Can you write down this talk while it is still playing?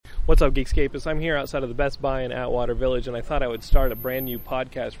What's up, Geekscapists? I'm here outside of the Best Buy in Atwater Village, and I thought I would start a brand new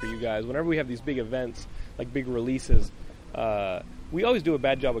podcast for you guys. Whenever we have these big events, like big releases, we always do a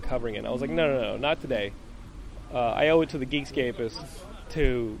bad job of covering it. And I was like, no, not today. I owe it to the Geekscapists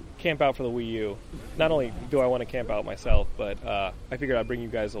to camp out for the Wii U. Not only do I want to camp out myself, but I figured I'd bring you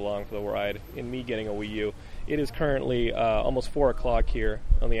guys along for the ride in me getting a Wii U. It is currently almost 4 o'clock here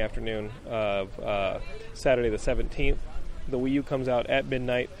on the afternoon of Saturday the 17th. The Wii U comes out at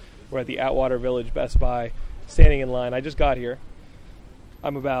midnight. We're at the Atwater Village Best Buy, standing in line. I just got here.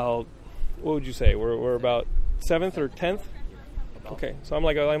 I'm about, what would you say? We're about 7th or 10th. Okay, so I'm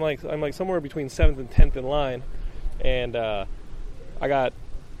like somewhere between 7th and 10th in line, and I got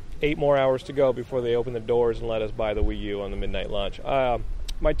 8 more hours to go before they open the doors and let us buy the Wii U on the midnight launch.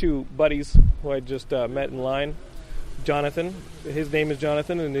 My 2 buddies who I just met in line, Jonathan. His name is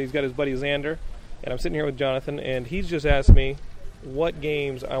Jonathan, and he's got his buddy Xander. And I'm sitting here with Jonathan, and he's just asked me what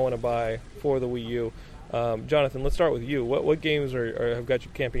games I want to buy for the Wii U. Jonathan, let's start with you. What games have got you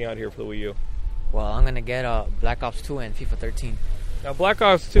camping out here for the Wii U? Well, I'm going to get Black Ops 2 and FIFA 13. Now, Black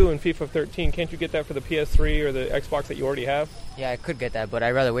Ops 2 and FIFA 13, can't you get that for the PS3 or the Xbox that you already have? Yeah, I could get that, but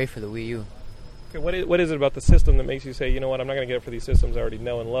I'd rather wait for the Wii U. Okay, what is it about the system that makes you say, you know what, I'm not going to get it for these systems I already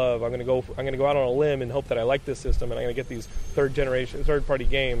know and love. I'm going to go out on a limb and hope that I like this system, and I'm going to get these third-party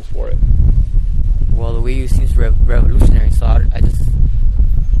games for it. Well, the Wii U seems revolutionary, so I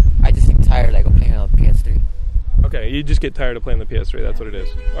just get tired of playing on the PS3. Okay, you just get tired of playing the PS3. That's what it is.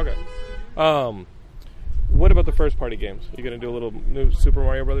 Okay. What about the first-party games? You going to do a little new Super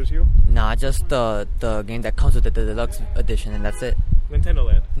Mario Brothers U? Nah, just the game that comes with the deluxe edition, and that's it. Nintendo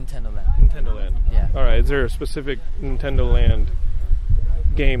Land. Yeah. All right. Is there a specific Nintendo Land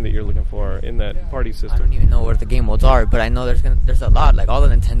game that you're looking for in that party system? I don't even know where the game modes are, but I know there's a lot, like all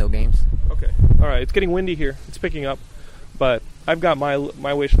the Nintendo games. Okay. All right. It's getting windy here. It's picking up, but I've got my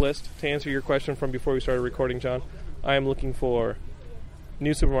wish list to answer your question from before we started recording, John. I am looking for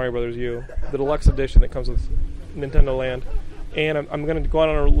new Super Mario Brothers U, the deluxe edition that comes with Nintendo Land, and I'm going to go out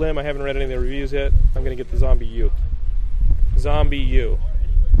on a limb. I haven't read any of the reviews yet. I'm going to get the Zombie U.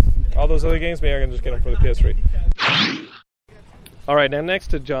 All those other games, maybe I can just get them for the PS3. All right, now next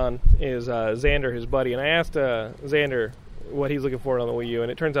to John is Xander, his buddy, and I asked Xander what he's looking for on the Wii U,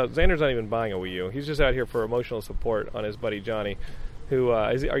 and it turns out Xander's not even buying a Wii U. He's just out here for emotional support on his buddy Johnny, who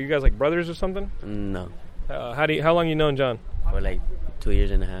are you guys like brothers or something? No. How long you known John? For like 2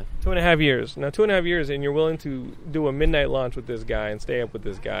 years and a half. 2.5 years. Now 2.5 years, and you're willing to do a midnight launch with this guy and stay up with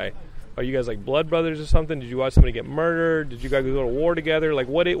this guy. Are you guys like blood brothers or something? Did you watch somebody get murdered? Did you guys go to war together? Like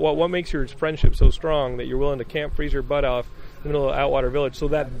what makes your friendship so strong that you're willing to camp, freeze your butt off in the middle of Atwater Village so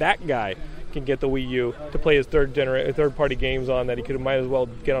that Guy can get the Wii U to play his third-party games on that he might as well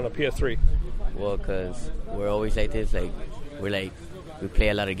get on a PS3? Well, because we're always like this. We play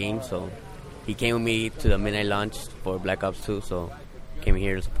a lot of games, so he came with me to the midnight launch for Black Ops 2, so came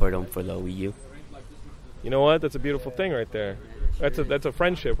here to support him for the Wii U. You know what? That's a beautiful thing right there. That's a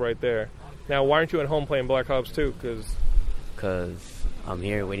friendship right there. Now, why aren't you at home playing Black Ops 2? Because I'm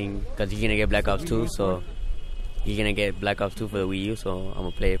here waiting, because he's going to get Black Ops 2, so he's going to get Black Ops 2 for the Wii U, so I'm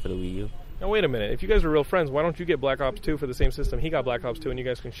going to play it for the Wii U. Now, wait a minute. If you guys are real friends, why don't you get Black Ops 2 for the same system? He got Black Ops 2, and you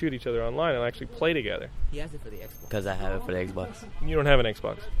guys can shoot each other online and actually play together. He has it for the Xbox. Because I have it for the Xbox. You don't have an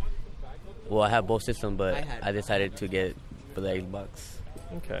Xbox? Well, I have both systems, but I decided to get it for the Xbox.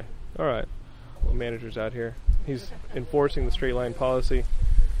 Okay. All right. Well, manager's out here. He's enforcing the straight line policy,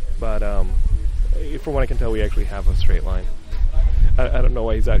 but from what I can tell, we actually have a straight line. I don't know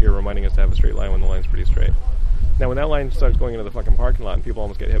why he's out here reminding us to have a straight line when the line's pretty straight. Now, when that line starts going into the fucking parking lot and people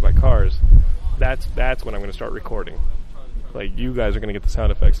almost get hit by cars, that's when I'm going to start recording. Like, you guys are going to get the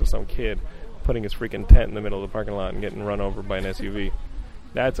sound effects of some kid putting his freaking tent in the middle of the parking lot and getting run over by an SUV.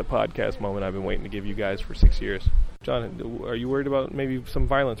 That's a podcast moment I've been waiting to give you guys for 6 years. John, are you worried about maybe some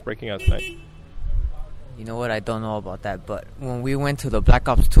violence breaking out tonight? You know what? I don't know about that, but when we went to the Black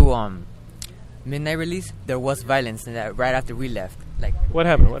Ops 2 midnight release, there was violence in that right after we left. What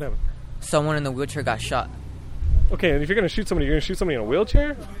happened? Someone in a wheelchair got shot. Okay, and if you're going to shoot somebody, you're going to shoot somebody in a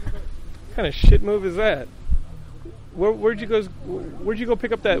wheelchair? What kind of shit move is that? Where'd you go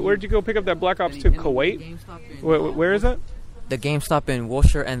pick up that Black Ops 2? Kuwait? Where is that? The GameStop in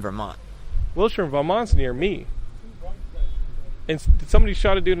Wilshire and Vermont. Wilshire and Vermont's near me. And somebody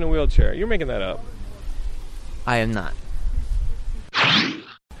shot a dude in a wheelchair. You're making that up. I am not.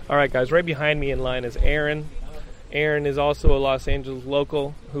 All right, guys. Right behind me in line is Aaron. Aaron is also a Los Angeles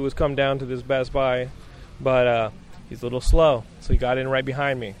local who has come down to this Best Buy, but he's a little slow, so he got in right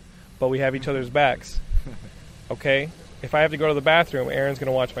behind me. But we have each other's backs. Okay? If I have to go to the bathroom, Aaron's going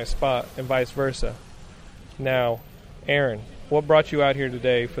to watch my spot, and vice versa. Now, Aaron, What brought you out here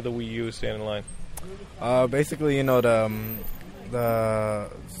today for the Wii U stand in line? Basically, the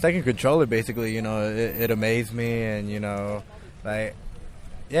second controller, basically, it amazed me, and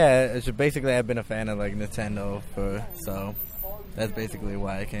it's just basically I've been a fan of like Nintendo so that's basically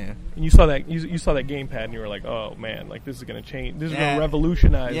why I came. And you saw that you saw that gamepad, and you were like, "Oh man, like this is gonna change. This is gonna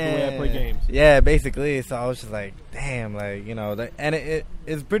revolutionize the way I play games." Yeah, basically. So I was just like, "Damn!" Like and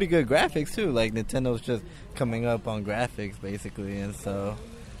it's pretty good graphics too. Like Nintendo's just coming up on graphics, basically, and so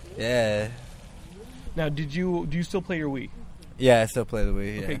yeah. Now, do you still play your Wii? Yeah, I still play the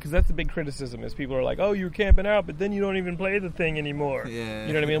Wii. Yeah. Okay, because that's the big criticism is people are like, "Oh, you're camping out, but then you don't even play the thing anymore." Yeah.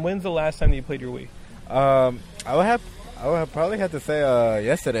 You know what I mean? When's the last time that you played your Wii? I would probably have to say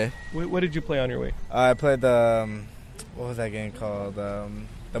yesterday. What did you play on your Wii? I played the what was that game called?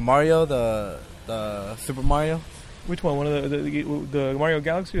 The Mario, the Super Mario. Which one? One of the Mario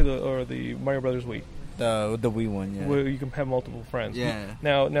Galaxy or the Mario Brothers Wii? The Wii one, yeah. Where you can have multiple friends. Yeah.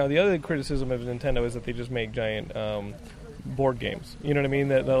 Now the other criticism of Nintendo is that they just make giant board games. You know what I mean?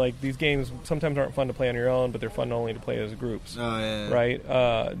 That like these games sometimes aren't fun to play on your own, but they're fun only to play as groups. Oh yeah.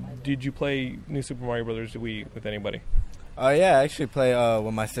 Right? Did you play New Super Mario Brothers Wii with anybody? Yeah, I actually play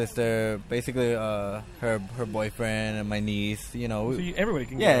with my sister, basically her boyfriend and my niece. So everybody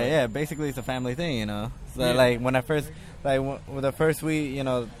can. Yeah. Basically, it's a family thing, So like when I first with the first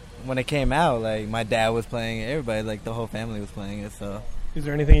Wii, when it came out, like my dad was playing it, everybody, like the whole family was playing it. So, is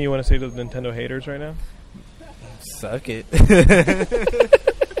there anything you want to say to the Nintendo haters right now? Suck it.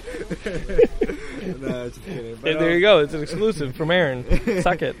 No, just kidding. But, there you go. It's an exclusive from Aaron.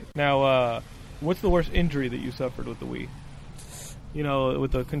 Suck it. Now, what's the worst injury that you suffered with the Wii?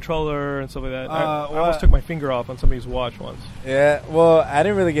 With the controller and stuff like that. I almost took my finger off on somebody's watch once. Yeah, well, I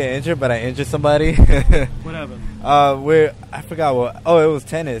didn't really get injured, but I injured somebody. What happened? I forgot what. Oh, it was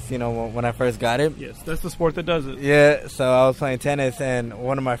tennis. When I first got it. Yes, that's the sport that does it. Yeah, so I was playing tennis, and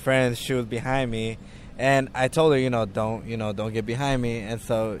one of my friends, she was behind me, and I told her, don't get behind me, and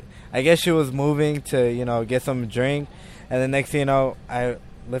so I guess she was moving to, get some drink, and the next thing you know, I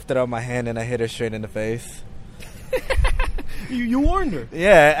lifted up my hand and I hit her straight in the face. You warned her.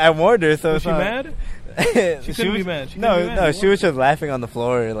 Yeah, I warned her. So was she mad? She couldn't be mad. No, she was just laughing on the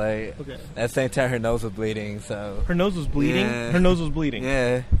floor. Like okay. At the same time, her nose was bleeding. So her nose was bleeding. Yeah. Her nose was bleeding.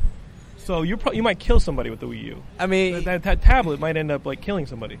 Yeah. So you might kill somebody with the Wii U. I mean, that tablet might end up like killing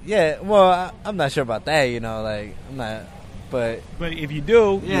somebody. Yeah. Well, I'm not sure about that. Like I'm not. But if you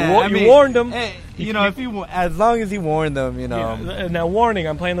do, yeah, you warned them. Hey, as long as you warned them, Yeah. Now, warning,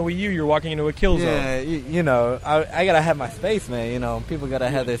 I'm playing the Wii U. You're walking into a kill zone. Yeah, I gotta have my space, man. People gotta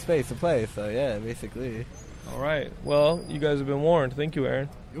have their space to play. So yeah, basically. All right. Well, you guys have been warned. Thank you, Aaron.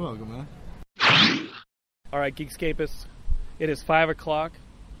 You're welcome, man. All right, Geekscapists. It is 5:00.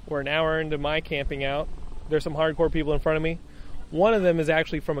 We're an hour into my camping out. There's some hardcore people in front of me. One of them is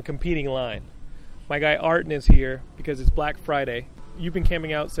actually from a competing line. My guy Artin is here because it's Black Friday. You've been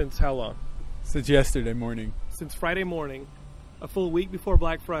camping out since how long? Since yesterday morning. Since Friday morning. A full week before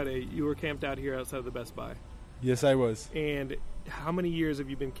Black Friday, you were camped out here outside of the Best Buy. Yes, I was. And how many years have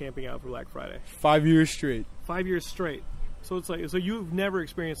you been camping out for Black Friday? 5 years straight. 5 years straight. So you've never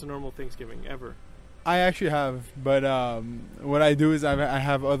experienced a normal Thanksgiving, ever? I actually have, but what I do is I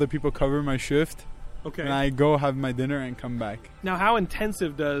have other people cover my shift. Okay. And I go have my dinner and come back. Now, how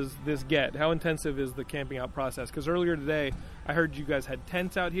intensive does this get? How intensive is the camping out process? Because earlier today, I heard you guys had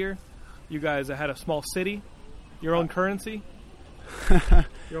tents out here. You guys had a small city, your own currency,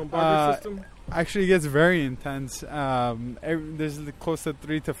 your own barter system. Actually, it gets very intense. There's close to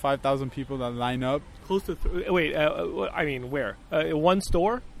 3,000 to 5,000 people that line up. Close to where? One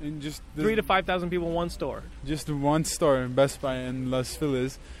store? And just 3,000 to 5,000 people in one store. Just one store in Best Buy in Los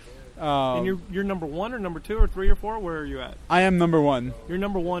Feliz. And you're number 1 or number 2 or 3 or 4? Where are you at? I am number 1. You're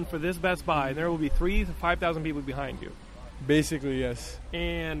number 1 for this Best Buy, and there will be 3,000 to 5,000 people behind you. Basically, yes.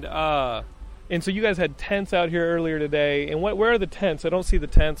 And so you guys had tents out here earlier today. And where are the tents? I don't see the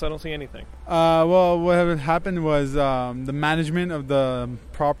tents. I don't see anything. Well, what happened was the management of the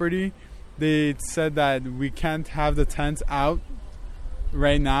property, they said that we can't have the tents out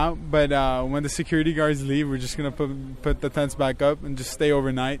right now. But when the security guards leave, we're just going to put the tents back up and just stay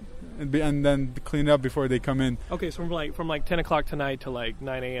overnight. And then clean it up before they come in. Okay, so from 10 o'clock tonight to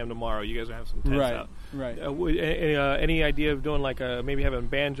 9 a.m. tomorrow, you guys will have some tents out. Right. Any idea of doing maybe having a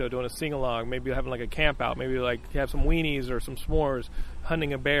banjo, doing a sing along, maybe having a camp out, maybe have some weenies or some s'mores,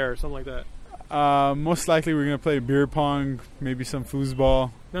 hunting a bear, something like that? Most likely we're gonna play beer pong, maybe some foosball.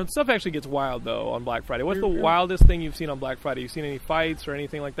 Now stuff actually gets wild though on Black Friday. What's the wildest thing you've seen on Black Friday? You seen any fights or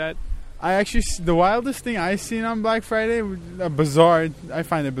anything like that? The wildest thing I seen on Black Friday, bizarre. I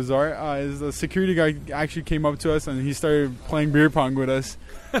find it bizarre. Is the security guard actually came up to us and he started playing beer pong with us.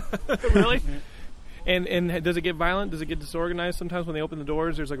 Really? And does it get violent? Does it get disorganized sometimes when they open the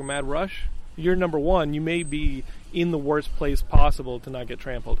doors? There's like a mad rush. You're number one. You may be in the worst place possible to not get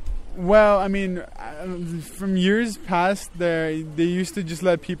trampled. Well, I mean, from years past, they used to just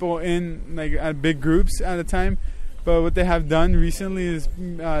let people in like at big groups at a time. But what they have done recently is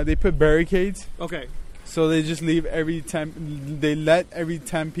they put barricades. Okay. So they just leave they let every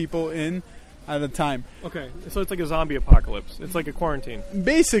 10 people in at a time. Okay. So it's like a zombie apocalypse. It's like a quarantine.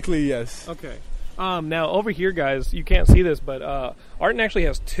 Basically, yes. Okay. Now, over here, guys, you can't see this, but Arden actually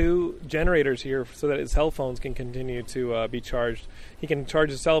has 2 generators here so that his cell phones can continue to be charged. He can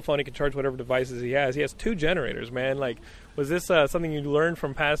charge his cell phone. He can charge whatever devices he has. He has 2 generators, man. Like, was this something you learned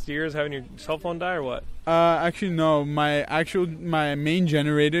from past years, having your cell phone die, or what? Actually, no. My main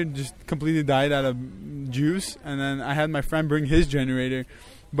generator just completely died out of juice, and then I had my friend bring his generator,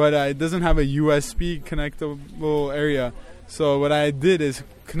 but it doesn't have a USB connectable area. So what I did is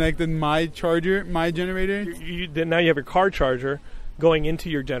connected my generator. Now you have your car charger going into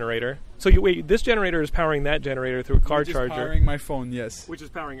your generator. So this generator is powering that generator through a car charger. Which is powering my phone, yes. Which is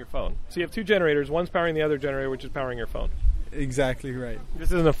powering your phone. So you have 2 generators. One's powering the other generator, which is powering your phone. Exactly right.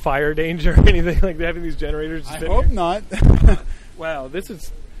 This isn't a fire danger or anything like having these generators. I hope not. Wow, this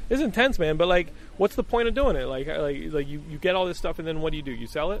is intense, man. But like, what's the point of doing it? Like you get all this stuff, and then what do? You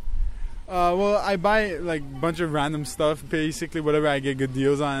sell it? Well, I buy like a bunch of random stuff, basically whatever I get good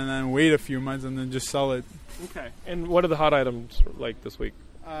deals on, and then wait a few months and then just sell it. Okay. And what are the hot items like this week?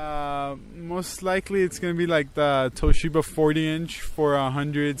 Most likely it's going to be like the Toshiba 40-inch for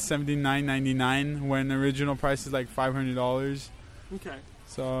 $179.99 when the original price is like $500. Okay.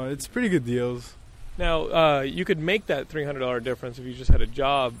 So it's pretty good deals. Now, you could make that $300 difference if you just had a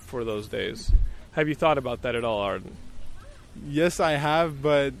job for those days. Have you thought about that at all, Arden? Yes, I have,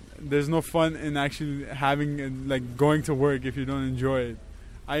 but there's no fun in actually having like going to work if you don't enjoy it.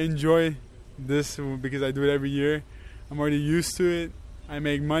 I enjoy this because I do it every year. I'm already used to it. I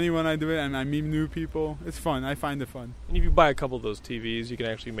make money when I do it, and I meet new people. It's fun. I find it fun. And if you buy a couple of those TVs, you can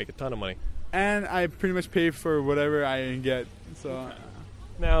actually make a ton of money. And I pretty much pay for whatever I get. So. Okay.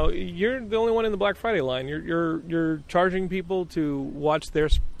 Now, you're the only one in the Black Friday line. You're charging people to watch their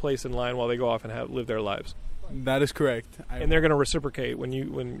place in line while they go off and live their lives. That is correct. And they're going to reciprocate when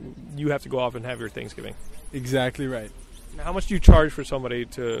you have to go off and have your Thanksgiving. Exactly right. Now, how much do you charge for somebody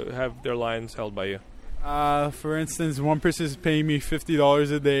to have their lines held by you? For instance, one person is paying me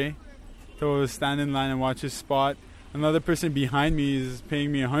 $50 a day to stand in line and watch his spot. Another person behind me is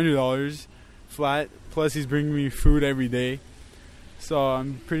paying me $100 flat, plus he's bringing me food every day. So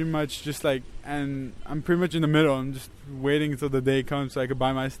I'm pretty much just like, and I'm pretty much in the middle. I'm just waiting until the day comes so I can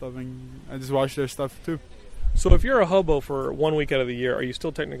buy my stuff, and I just watch their stuff too. So if you're a hobo for 1 week out of the year, are you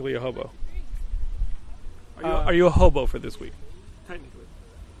still technically a hobo? Are you a hobo for this week? Technically.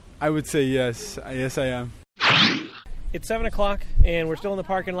 I would say yes. Yes, I am. It's 7 o'clock, and we're still in the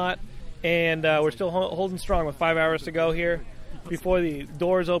parking lot, and we're still holding strong with 5 hours to go here before the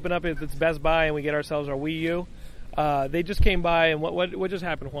doors open up. It's Best Buy, and we get ourselves our Wii U. They just came by, and what just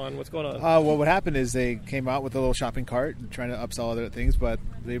happened, Juan? What's going on? Well, what happened is they came out with a little shopping cart trying to upsell other things, but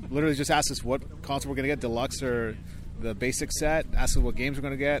they literally just asked us what console we're going to get, deluxe or the basic set, asked us what games we're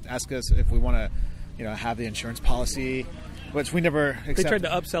going to get, asked us if we want to, have the insurance policy, which we never accepted. They tried to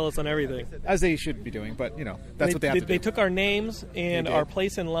upsell us on everything. As they should be doing, but, that's what they have to do. They took our names and our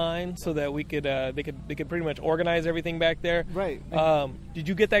place in line so that we could they could pretty much organize everything back there. Right. Did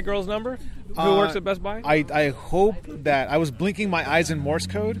you get that girl's number who works at Best Buy? I hope that I was blinking my eyes in Morse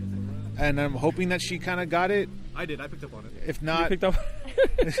code, and I'm hoping that she kind of got it. I did. I picked up on it. If not, you picked up.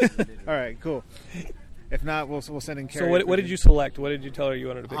 All right, cool. If not, we'll send in Carrie. So what did you select? What did you tell her you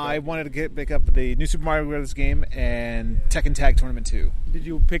wanted to pick up? I wanted to pick up the new Super Mario Brothers game and Tekken Tag Tournament 2. Did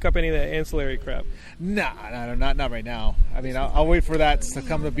you pick up any of the ancillary crap? Nah, not right now. I mean, I'll wait for that to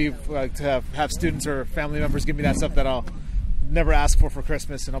come to be to have students or family members give me that stuff that I'll never ask for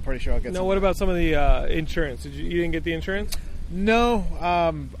Christmas, and I'm pretty sure I'll get. No, what about some of the insurance? You didn't get the insurance? No,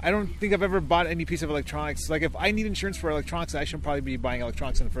 I don't think I've ever bought any piece of electronics. Like, if I need insurance for electronics, I shouldn't probably be buying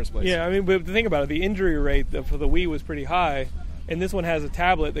electronics in the first place. Yeah, I mean, but think about it. The injury rate for the Wii was pretty high, and this one has a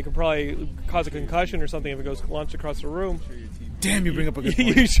tablet that could probably cause a concussion or something if it goes launched across the room. Damn, you bring up a good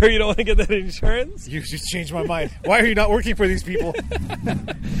point. You sure you don't want to get that insurance? You just changed my mind. Why are you not working for these people?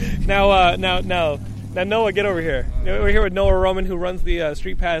 Now, Noah, get over here. We're here with Noah Roman, who runs the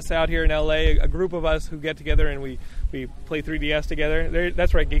Street Pass out here in L.A., a group of us who get together and we play 3DS together.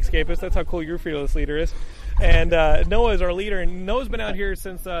 That's right, Geekscape. That's how cool your fearless leader is. And Noah is our leader, and Noah's been out here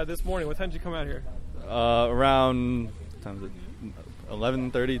since this morning. What time did you come out here? Around, what time is it?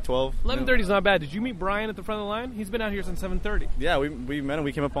 11:30, 12. 11:30 is not bad. Did you meet Brian at the front of the line? He's been out here since 7:30. Yeah, we met him.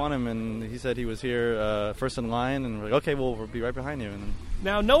 We came up on him, and he said he was here first in line, and we're like, okay, we'll be right behind you. And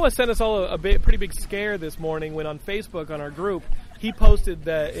now, Noah sent us all a pretty big scare this morning when on Facebook, on our group, he posted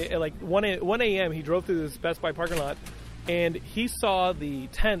that at like 1 a.m. he drove through this Best Buy parking lot, and he saw the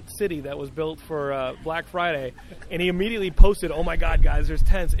tent city that was built for Black Friday, and he immediately posted, "Oh my God, guys, there's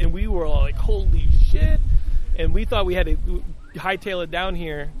tents!" And we were all like, "Holy shit!" And we thought we had to hightail it down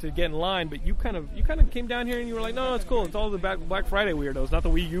here to get in line, but you kind of came down here and you were like, no, it's cool. It's all the Black Friday weirdos, not the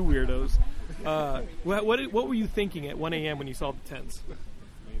Wii U weirdos. What were you thinking at 1 a.m. when you saw the tents?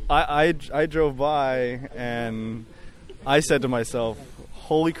 I drove by, and I said to myself,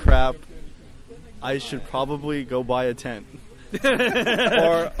 holy crap, I should probably go buy a tent.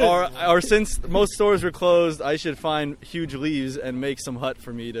 or since most stores were closed, I should find huge leaves and make some hut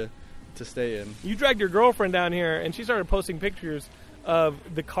for me to stay in. You dragged your girlfriend down here, and she started posting pictures of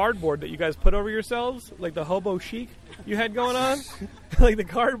the cardboard that you guys put over yourselves, like the hobo chic you had going on, like the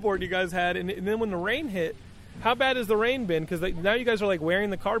cardboard you guys had. And then when the rain hit, how bad has the rain been? Because now you guys are like wearing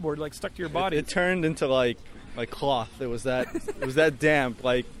the cardboard like stuck to your body. It turned into like cloth. It was that damp.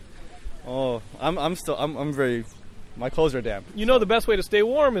 Like, oh, I'm very. My clothes are damp. You know the best way to stay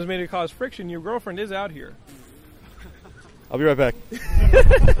warm is maybe to cause friction. Your girlfriend is out here. I'll be right back.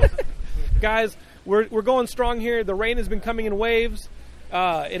 Guys, we're going strong here. The rain has been coming in waves.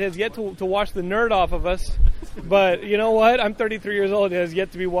 It has yet to wash the nerd off of us. But you know what? I'm 33 years old. It has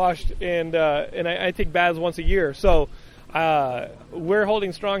yet to be washed, and I take baths once a year. So we're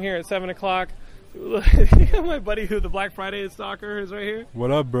holding strong here at 7 o'clock. My buddy who the Black Friday stalker is right here. What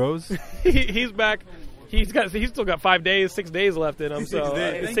up, bros? He's back. He's still got 6 days left in him. So 6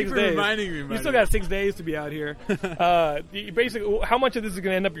 days. Thank you for reminding me. You still got 6 days to be out here. Basically, how much of this is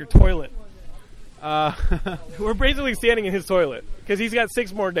going to end up your toilet? We're basically standing in his toilet because he's got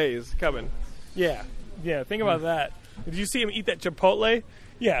 6 more days coming. Yeah. Think about that. Did you see him eat that Chipotle?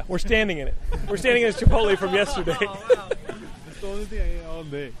 Yeah, we're standing in it. We're standing in his Chipotle from yesterday. Oh, wow. That's the only thing I ate all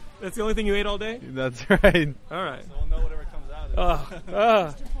day. That's the only thing you ate all day? That's right. All right. So we'll know whatever comes out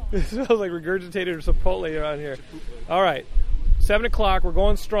of it. It smells like regurgitated Chipotle around here. All right. 7 o'clock. We're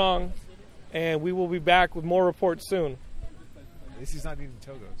going strong, and we will be back with more reports soon. At least he's not eating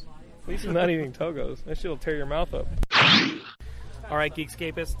Togos. At least he's not eating Togos. That shit will tear your mouth up. All right,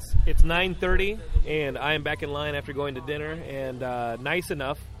 Geekscapists. It's 9:30, and I am back in line after going to dinner. And nice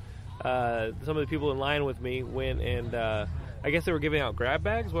enough, some of the people in line with me went and I guess they were giving out grab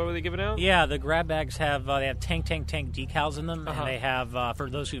bags. What were they giving out? Yeah, the grab bags have tank decals in them, and they have for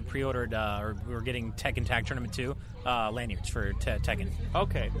those who pre-ordered or who are getting Tekken Tag Tournament 2 lanyards for Tekken.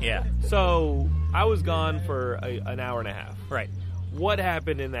 Okay. Yeah. So I was gone for an hour and a half. Right. What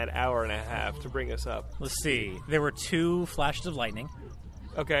happened in that hour and a half to bring us up? Let's see. There were 2 flashes of lightning.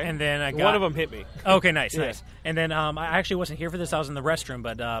 Okay. And then I got... One of them hit me. Okay, nice. And then I actually wasn't here for this. I was in the restroom,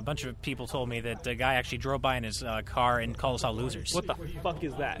 but a bunch of people told me that a guy actually drove by in his car and called us all losers. What the fuck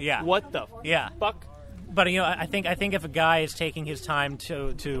is that? Yeah. What the fuck? But I think if a guy is taking his time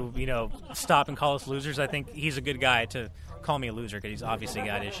to stop and call us losers, I think he's a good guy to call me a loser because he's obviously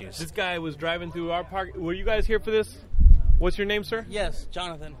got issues. This guy was driving through our park. Were you guys here for this? What's your name, sir? Yes,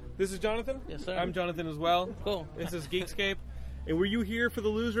 Jonathan. This is Jonathan? Yes, sir. I'm Jonathan as well. Cool. This is Geekscape. And were you here for the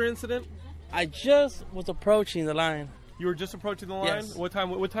loser incident? I just was approaching the line. You were just approaching the line? Yes. What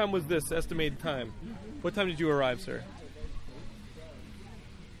time was this estimated time? What time did you arrive, sir?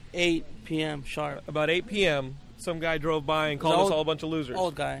 8 p.m. sharp. About 8 p.m., some guy drove by and called us all a bunch of losers.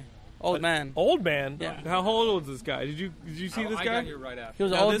 Old guy. Old man. Old man? Yeah. How old was this guy? Did you see this guy? I got here right after. He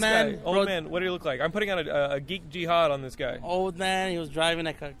was an old man. Old man. What do you look like? I'm putting out a geek jihad on this guy. Old man. He was driving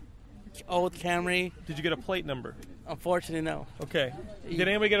like a old Camry. Did you get a plate number? Unfortunately, no. Okay. Did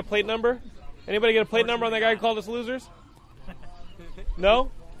anybody get a plate number? Anybody get a plate number on that guy who called us losers? No?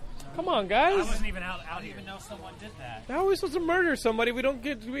 Come on, guys. I wasn't even out here. Even know someone did that. How are we supposed to murder somebody? We don't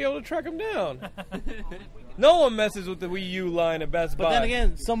get to be able to track him down. No one messes with the Wii U line at Best Buy. But then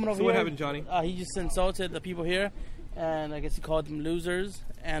again, someone over So here. what happened, Johnny? He just insulted the people here, and I guess he called them losers.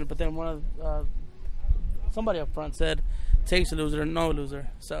 But then one of somebody up front said, "Takes a loser, no loser."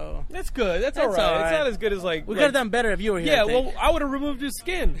 So that's good. That's all right. It's not as good as we could have done better if you were here. Yeah, well, I would have removed his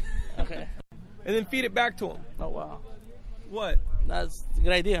skin. Okay. And then feed it back to him. Oh wow. What? That's a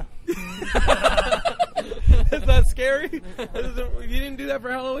good idea. That's not scary? You didn't do that for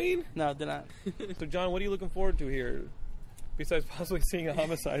Halloween? No, I did not. So, John, what are you looking forward to here, besides possibly seeing a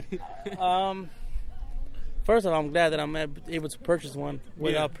homicide? First of all, I'm glad that I'm able to purchase one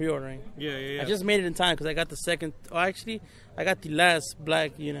without pre-ordering. Yeah. I just made it in time because I got the second. Oh, actually, I got the last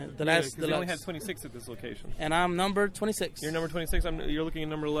black unit. The last. They only had 26 at this location. And I'm number 26. You're number 26. You're looking at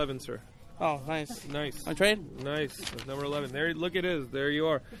number 11, sir. Oh, nice. Nice. On trade? Nice. That's number 11. There, look, it is. There you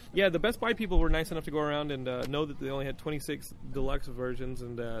are. Yeah, the Best Buy people were nice enough to go around and know that they only had 26 deluxe versions,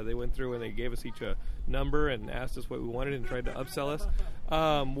 and they went through and they gave us each a number and asked us what we wanted and tried to upsell us.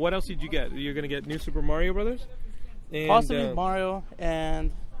 What else did you get? You're going to get New Super Mario Brothers? And, possibly Mario,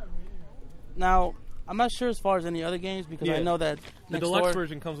 and now I'm not sure as far as any other games because I know that the deluxe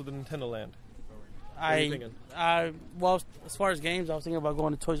version comes with the Nintendo Land. Well, as far as games, I was thinking about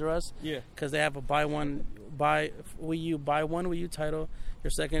going to Toys R Us. Yeah, because they have a buy one Wii U title. Your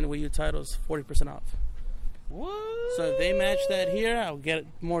second Wii U title is 40% off. What? So if they match that here, I'll get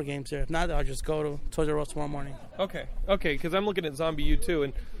more games here. If not, I'll just go to Toys R Us tomorrow morning. Okay, because I'm looking at Zombie U too,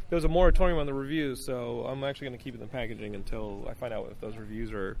 and there was a moratorium on the reviews, so I'm actually going to keep it in the packaging until I find out if those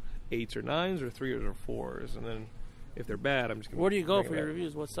reviews are 8s or 9s or 3s or 4s, and then if they're bad, I'm just going to. Where do you go for your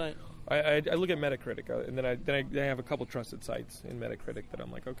reviews? What site? I look at Metacritic, and then I have a couple trusted sites in Metacritic that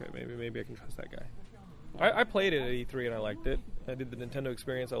I'm like, okay, maybe I can trust that guy. I played it at E3 and I liked it. I did the Nintendo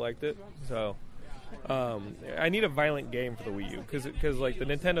experience, I liked it. So I need a violent game for the Wii U because like the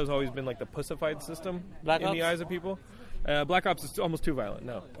Nintendo's always been like the pussified system in the eyes of people. Black Ops is almost too violent.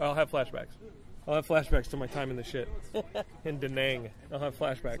 No, I'll have flashbacks. I'll have flashbacks to my time in the shit in Da Nang. I'll have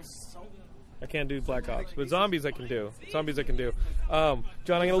flashbacks. I can't do Black Ops, but zombies I can do. John, I'm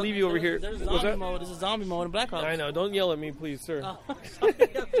going to leave you over here. There's zombie mode. There's a zombie mode in Black Ops. I know. Don't yell at me, please, sir.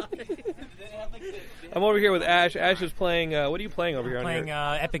 I'm over here with Ash. Ash is playing. What are you playing over here? Playing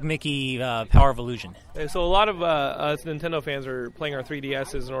Epic Mickey Power of Illusion. So a lot of us Nintendo fans are playing our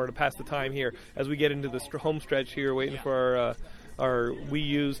 3DSs in order to pass the time here as we get into the home stretch here, waiting for our Wii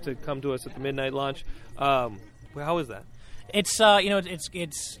U's to come to us at the midnight launch. How is that? It's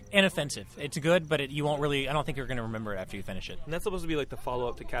it's inoffensive. It's good, but you won't really. I don't think you're going to remember it after you finish it. And that's supposed to be like the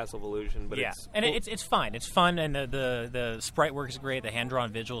follow-up to Castle of Illusion, but it's fine. It's fun, and the sprite work is great. The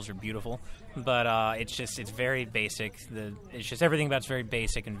hand-drawn visuals are beautiful, but it's very basic. It's just everything about it's very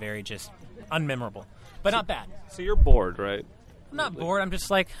basic and very just unmemorable, but not bad. So you're bored, right? I'm not bored. I'm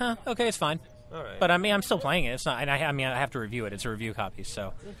just like, okay, it's fine. All right. But I mean, I'm still playing it. It's not, and I have to review it. It's a review copy,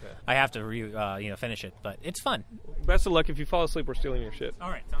 so I have to finish it. But it's fun. Best of luck. If you fall asleep, we're stealing your shit. All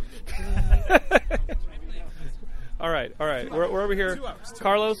right, sounds good. All right. We're over here.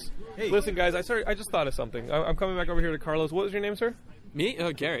 Carlos, listen, guys. I just thought of something. I'm coming back over here to Carlos. What was your name, sir? Me?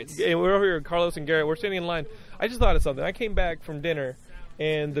 Oh, Garrett. Yeah, we're over here with Carlos and Garrett. We're standing in line. I just thought of something. I came back from dinner,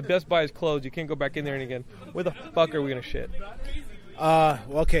 and the Best Buy is closed. You can't go back in there and again. Where the fuck are we gonna shit?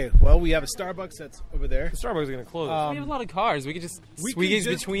 Okay. Well, we have a Starbucks that's over there. The Starbucks is going to close. We have a lot of cars. We could just squeeze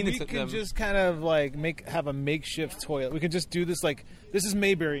between them. We can just kind of like have a makeshift toilet. We could just do this like this is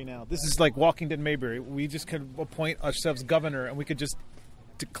Mayberry now. This is like Walking Dead Mayberry. We just could appoint ourselves governor, and we could just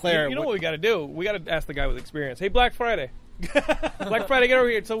declare. You know what we got to do? We got to ask the guy with experience. Hey, Black Friday. Black Friday, get over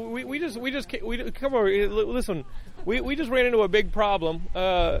here. So we just come over here. Listen, we just ran into a big problem.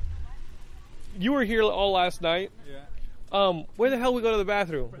 You were here all last night. Yeah. Where the hell we go to the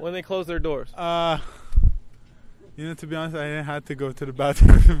bathroom when they close their doors? To be honest, I didn't have to go to the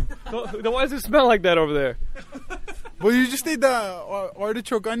bathroom. Then why does it smell like that over there? Well, you just ate the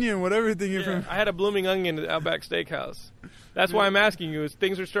artichoke onion, whatever thing you're from. I had a blooming onion at Outback Steakhouse. That's why I'm asking you. Is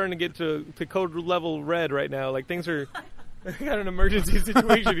things are starting to get to code level red right now. Like things are. I got an emergency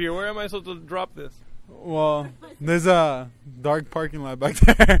situation here. Where am I supposed to drop this? Well, there's a dark parking lot back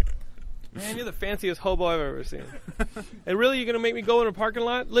there. Man, you're the fanciest hobo I've ever seen. And really, you're going to make me go in a parking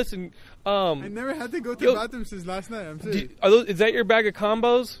lot? Listen, I never had to go to the bathroom since last night. I'm serious. Is that your bag of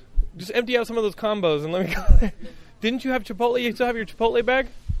combos? Just empty out some of those combos and let me go. Didn't you have Chipotle? You still have your Chipotle bag?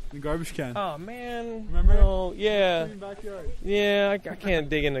 The garbage can. Oh, man. Remember? No, yeah. Backyard. Yeah, I can't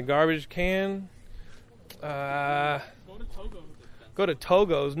dig in the garbage can. Go to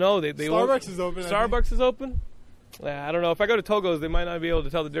Togo's. No, they Starbucks is open. Starbucks is open? I don't know. If I go to Togo's, they might not be able to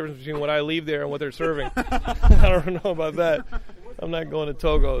tell the difference between what I leave there and what they're serving. I don't know about that. I'm not going to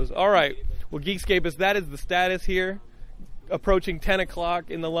Togo's. All right. Well, Geekscape, that is the status here. Approaching 10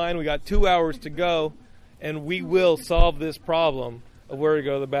 o'clock in the line. We got 2 hours to go, and we will solve this problem of where to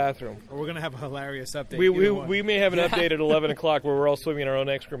go to the bathroom. Or we're going to have a hilarious update. We may have an update at 11 o'clock where we're all swimming in our own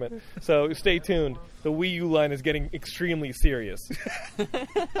excrement. So stay tuned. The Wii U line is getting extremely serious.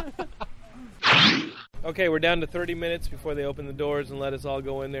 Okay, we're down to 30 minutes before they open the doors and let us all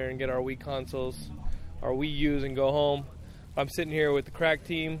go in there and get our Wii consoles, our Wii U's, and go home. I'm sitting here with the crack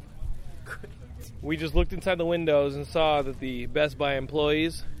team. We just looked inside the windows and saw that the Best Buy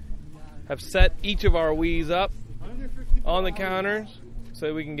employees have set each of our Wiis up on the counters so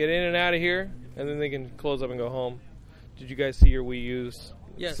that we can get in and out of here, and then they can close up and go home. Did you guys see your Wii U's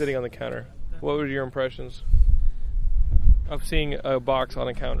sitting on the counter? What were your impressions of seeing a box on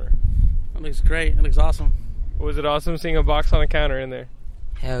a counter? It looks great. It looks awesome. Was it awesome seeing a box on a counter in there?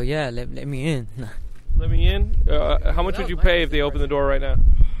 Hell yeah, let me in. Let me in? How much would you pay if they opened the door right now?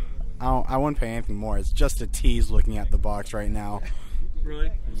 I wouldn't pay anything more. It's just a tease looking at the box right now.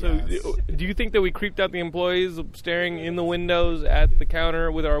 Really? So, do you think that we creeped out the employees staring in the windows at the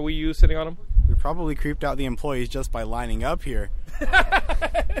counter with our Wii U sitting on them? We probably creeped out the employees just by lining up here.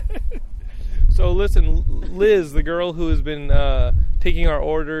 So listen, Liz, the girl who has been taking our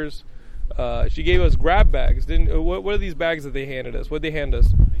orders, she gave us grab bags. What are these bags that they handed us? What did they hand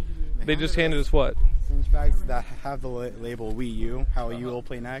us? They just handed us what? Cinch bags that have the label Wii U, how you will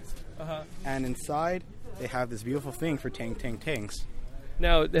play next. And inside, they have this beautiful thing for tanks.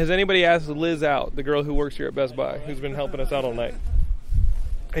 Now, has anybody asked Liz out, the girl who works here at Best Buy, who's been helping us out all night?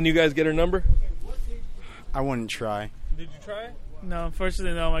 And you guys get her number? I wouldn't try. Did you try? No,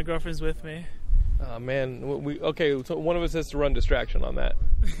 unfortunately, no. My girlfriend's with me. Oh, man. Okay, so one of us has to run distraction on that.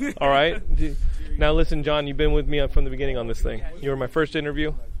 All right? Now, listen, John, you've been with me from the beginning on this thing. You were my first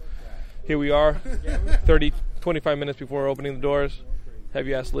interview. Here we are, 25 minutes before opening the doors. Have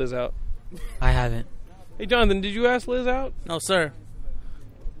you asked Liz out? I haven't. Hey, Jonathan, did you ask Liz out? No, sir.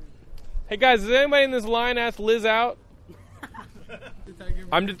 Hey, guys, has anybody in this line asked Liz out?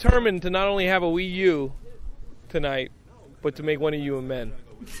 I'm determined to not only have a Wii U tonight, but to make one of you a man.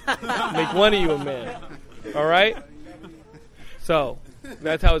 Make one of you a man. All right? So,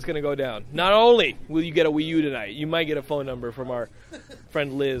 that's how it's going to go down. Not only will you get a Wii U tonight, you might get a phone number from our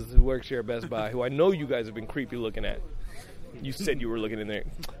friend Liz, who works here at Best Buy, who I know you guys have been creepy looking at. You said you were looking in there.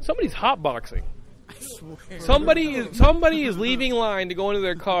 Somebody's hotboxing. Somebody is leaving line to go into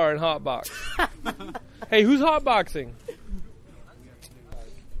their car and hotbox. Hey, who's hotboxing?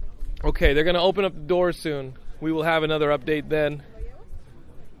 Okay, they're going to open up the doors soon. We will have another update then.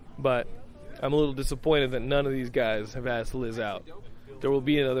 But I'm a little disappointed that none of these guys have asked Liz out. There will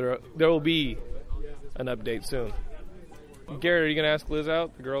be an update soon. Garrett, are you going to ask Liz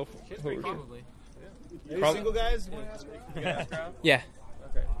out? The girl? Probably. Are you single guys? You want to ask her? You gonna ask her out? Yeah.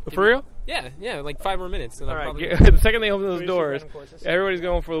 Okay. For real? Yeah, like 5 more minutes. And all right. probably The second they open those doors, everybody's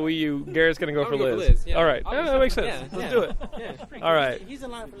going for the Wii U. Garrett's going to go for Liz. Yeah. All right. That makes sense. Let's do it. Yeah. All right. He's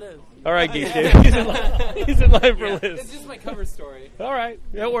in line for Liz. All right, Geekscape. He's in line for Liz. It's just my cover story. All right.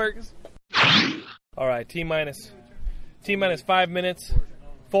 That works. All right. T-minus 5 minutes.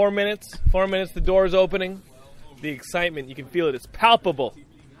 4 minutes. 4 minutes. The door's opening. The excitement, you can feel it. It's palpable.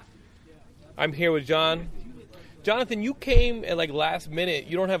 I'm here with John. Jonathan, you came at like last minute.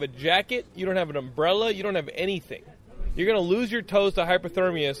 You don't have a jacket. You don't have an umbrella. You don't have anything. You're going to lose your toes to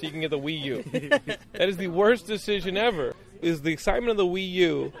hypothermia so you can get the Wii U. That is the worst decision ever. Is the excitement of the Wii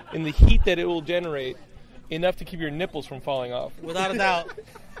U and the heat that it will generate enough to keep your nipples from falling off? Without a doubt.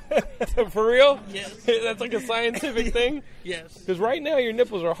 For real? Yes. That's like a scientific thing? Yes. Because right now your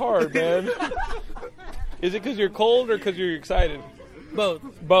nipples are hard, man. Is it because you're cold or because you're excited? Both.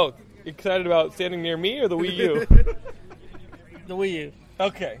 Both. Excited about standing near me or the Wii U? The Wii U.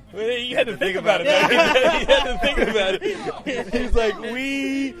 Okay. Well, you had to think about it, man. You had to think about it. He's like,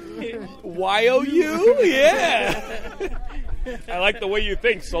 WiiU? Yeah. I like the way you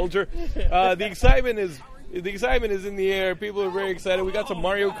think, soldier. The excitement is in the air. People are very excited. We got some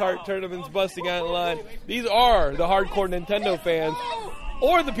Mario Kart tournaments busting out in line. These are the hardcore Nintendo fans,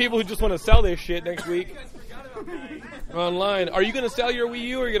 or the people who just want to sell their shit next week online. Are you going to sell your Wii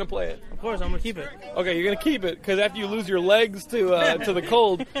U, or are you going to play it? Of course, I'm going to keep it. Okay, you're going to keep it, because after you lose your legs to the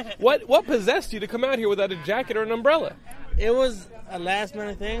cold, what possessed you to come out here without a jacket or an umbrella? It was a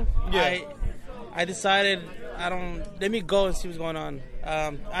last-minute thing. Yeah. I decided, let me go and see what's going on. I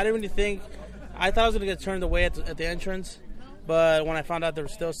didn't really think, I thought I was going to get turned away at the entrance, but when I found out there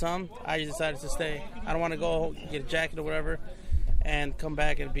was still some, I just decided to stay. I don't want to go get a jacket or whatever and come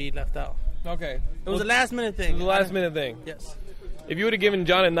back and be left out. Okay. It was a last-minute thing. It was a last-minute thing. Yes. If you would have given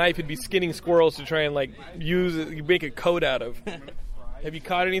John a knife, he'd be skinning squirrels to try and make a coat out of. Have you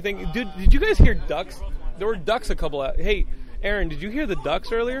caught anything? Dude, did you guys hear ducks? There were ducks a couple out. Hey, Aaron, did you hear the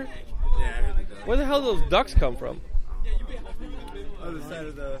ducks earlier? Yeah, I heard the ducks. Where the hell did those ducks come from? Other side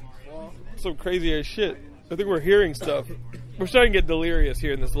of the wall. Some crazy ass shit. I think we're hearing stuff. We're starting to get delirious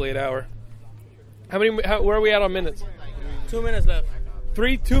here in this late hour. Where are we at on minutes? 2 minutes left.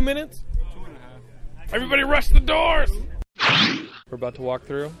 2 minutes? 2.5. Everybody rush the doors! We're about to walk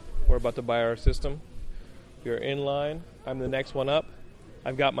through. We're about to buy our system. We are in line. I'm the next one up.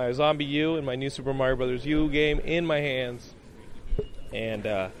 I've got my Zombie U and my new Super Mario Bros. U game in my hands. and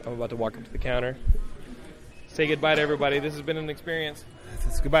I'm about to walk up to the counter. Say goodbye to everybody. This has been an experience.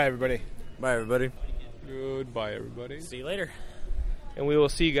 Goodbye, everybody. Bye, everybody. Goodbye, everybody. See you later. And we will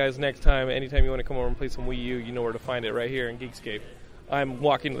see you guys next time. Anytime you want to come over and play some Wii U, you know where to find it, right here in Geekscape. I'm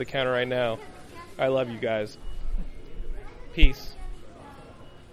walking to the counter right now. I love you guys. Peace.